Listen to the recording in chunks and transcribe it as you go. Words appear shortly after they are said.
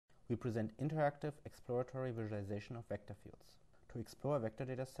We present interactive exploratory visualization of vector fields. To explore a vector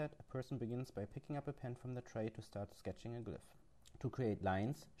dataset, a person begins by picking up a pen from the tray to start sketching a glyph. To create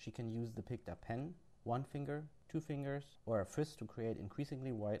lines, she can use the picked up pen, one finger, two fingers, or a fist to create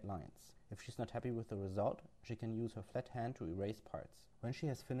increasingly wide lines. If she's not happy with the result, she can use her flat hand to erase parts. When she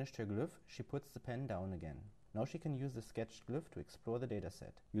has finished her glyph, she puts the pen down again. Now she can use the sketched glyph to explore the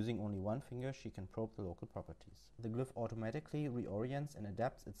dataset. Using only one finger, she can probe the local properties. The glyph automatically reorients and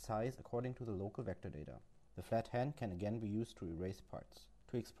adapts its size according to the local vector data. The flat hand can again be used to erase parts.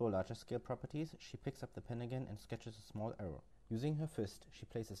 To explore larger scale properties, she picks up the pen again and sketches a small arrow. Using her fist, she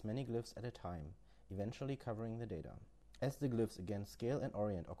places many glyphs at a time, eventually covering the data. As the glyphs again scale and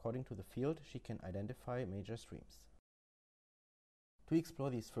orient according to the field, she can identify major streams. To explore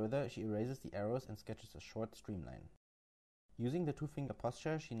these further, she erases the arrows and sketches a short streamline. Using the two-finger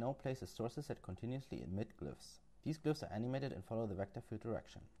posture, she now places sources that continuously emit glyphs. These glyphs are animated and follow the vector field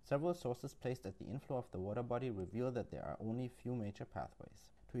direction. Several sources placed at the inflow of the water body reveal that there are only few major pathways.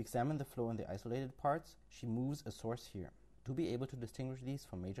 To examine the flow in the isolated parts, she moves a source here. To be able to distinguish these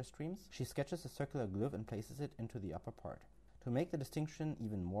from major streams, she sketches a circular glyph and places it into the upper part. To make the distinction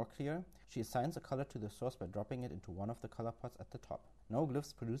even more clear, she assigns a color to the source by dropping it into one of the color pots at the top. No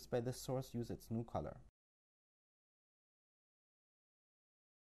glyphs produced by this source use its new color.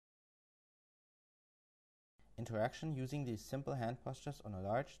 Interaction using these simple hand postures on a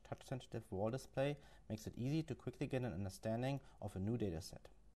large, touch-sensitive wall display makes it easy to quickly get an understanding of a new dataset.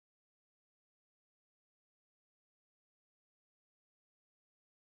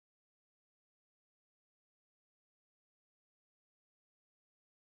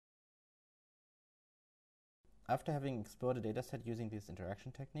 After having explored a dataset using these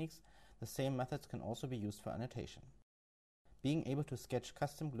interaction techniques, the same methods can also be used for annotation. Being able to sketch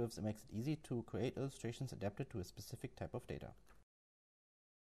custom glyphs makes it easy to create illustrations adapted to a specific type of data.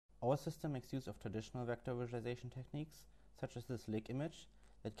 Our system makes use of traditional vector visualization techniques, such as this lick image,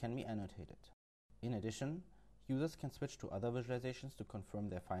 that can be annotated. In addition, users can switch to other visualizations to confirm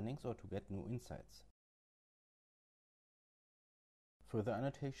their findings or to get new insights. Further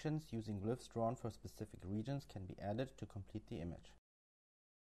annotations using glyphs drawn for specific regions can be added to complete the image.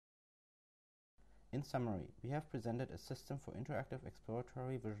 In summary, we have presented a system for interactive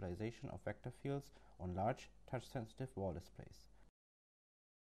exploratory visualization of vector fields on large, touch-sensitive wall displays.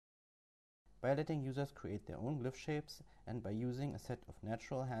 By letting users create their own glyph shapes and by using a set of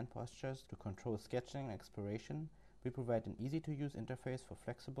natural hand postures to control sketching and exploration, we provide an easy-to-use interface for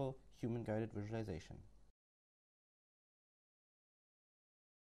flexible, human-guided visualization.